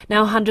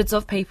Now, hundreds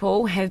of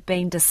people have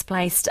been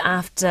displaced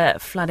after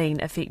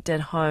flooding affected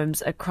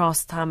homes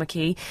across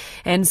Tamaki,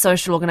 and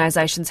social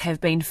organisations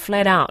have been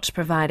flat out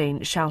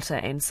providing shelter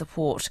and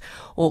support.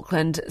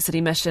 Auckland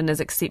City Mission is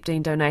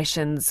accepting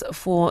donations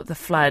for the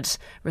flood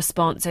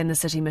response, and the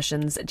City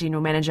Mission's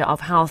General Manager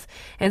of Health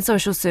and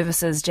Social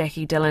Services,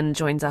 Jackie Dillon,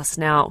 joins us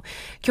now.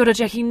 Kia ora,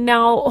 Jackie.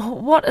 Now,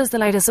 what is the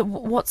latest?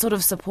 What sort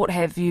of support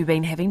have you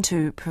been having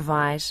to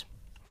provide?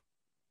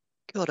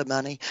 Kia ora,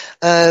 Mani.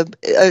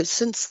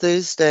 Since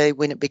Thursday,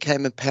 when it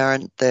became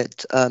apparent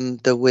that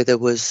the weather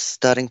was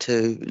starting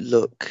to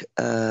look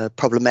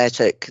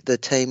problematic, the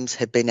teams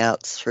have been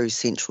out through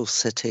Central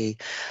City,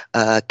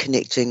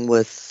 connecting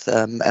with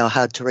our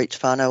hard-to-reach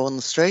whānau on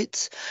the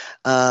streets.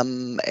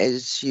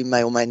 As you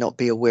may or may not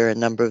be aware, a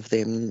number of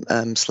them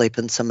sleep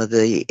in some of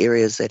the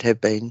areas that have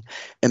been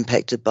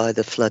impacted by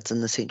the floods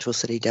in the Central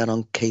City down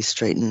on Quay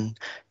Street and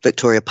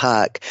Victoria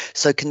Park.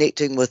 So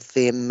connecting with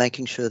them,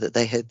 making sure that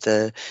they had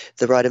the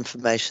right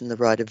information, the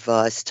right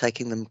advice,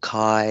 taking them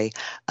kai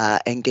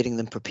and getting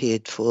them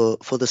prepared for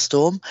the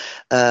storm.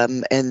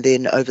 And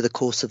then over the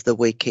course of the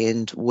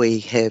weekend,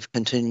 we have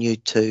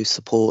continued to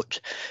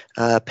support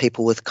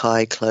people with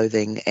kai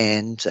clothing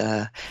and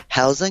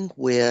housing.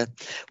 We're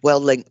well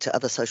linked to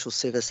other social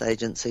service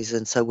agencies,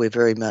 and so we're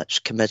very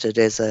much committed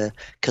as a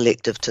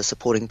collective to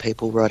supporting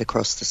people right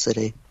across the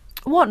city.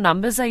 What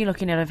numbers are you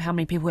looking at of how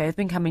many people have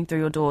been coming through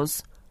your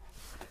doors?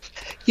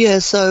 Yeah,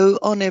 so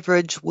on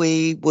average,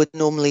 we would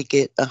normally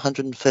get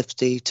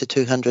 150 to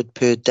 200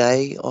 per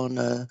day on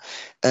a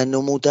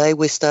normal day.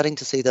 We're starting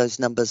to see those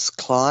numbers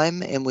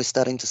climb, and we're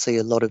starting to see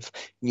a lot of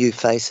new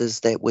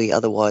faces that we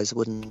otherwise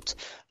wouldn't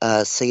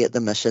see at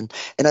the mission.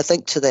 And I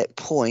think to that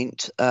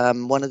point,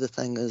 one of the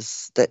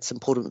things that's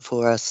important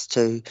for us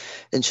to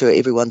ensure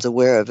everyone's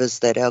aware of is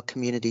that our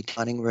community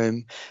dining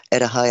room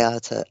at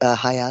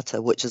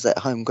Haiata, which is at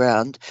home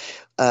ground,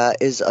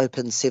 is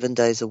open 7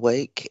 days a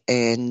week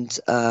and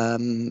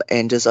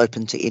is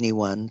open to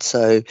anyone.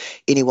 So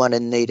anyone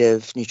in need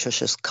of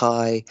nutritious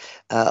kai,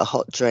 a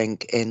hot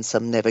drink and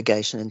some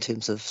navigation in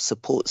terms of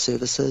support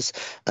services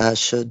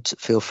should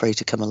feel free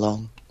to come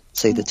along,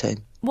 see the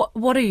team.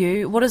 What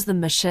is the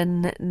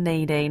mission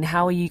needing?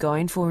 How are you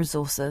going for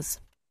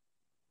resources?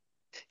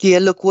 Yeah,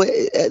 look,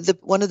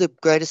 one of the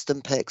greatest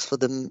impacts for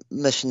the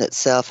mission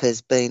itself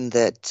has been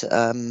that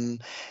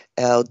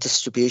our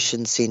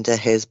distribution centre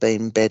has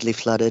been badly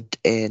flooded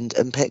and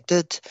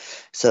impacted.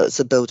 So it's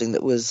a building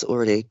that was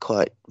already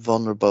quite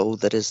vulnerable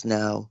that is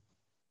now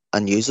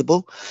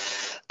unusable.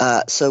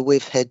 So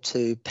we've had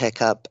to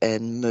pack up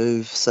and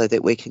move so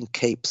that we can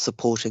keep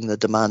supporting the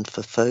demand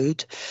for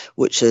food,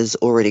 which is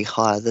already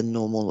higher than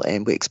normal,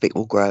 and we expect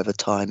will grow over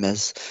time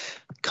as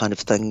kind of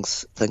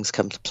things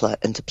come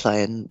into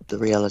play and the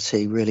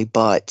reality really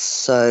bites.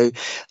 So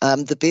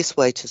the best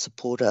way to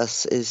support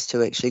us is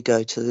to actually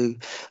go to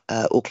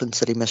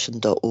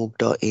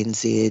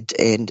aucklandcitymission.org.nz,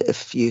 and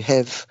if you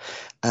have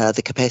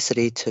the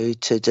capacity to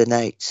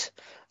donate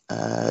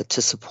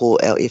to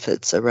support our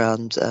efforts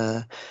around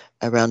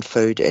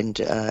food and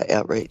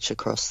outreach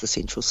across the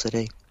Central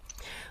City.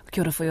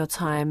 Kia ora for your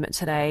time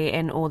today,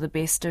 and all the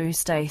best. Do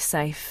stay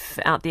safe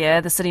out there.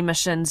 The City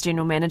Mission's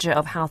General Manager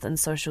of Health and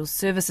Social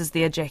Services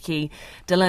there, Jackie Dillon.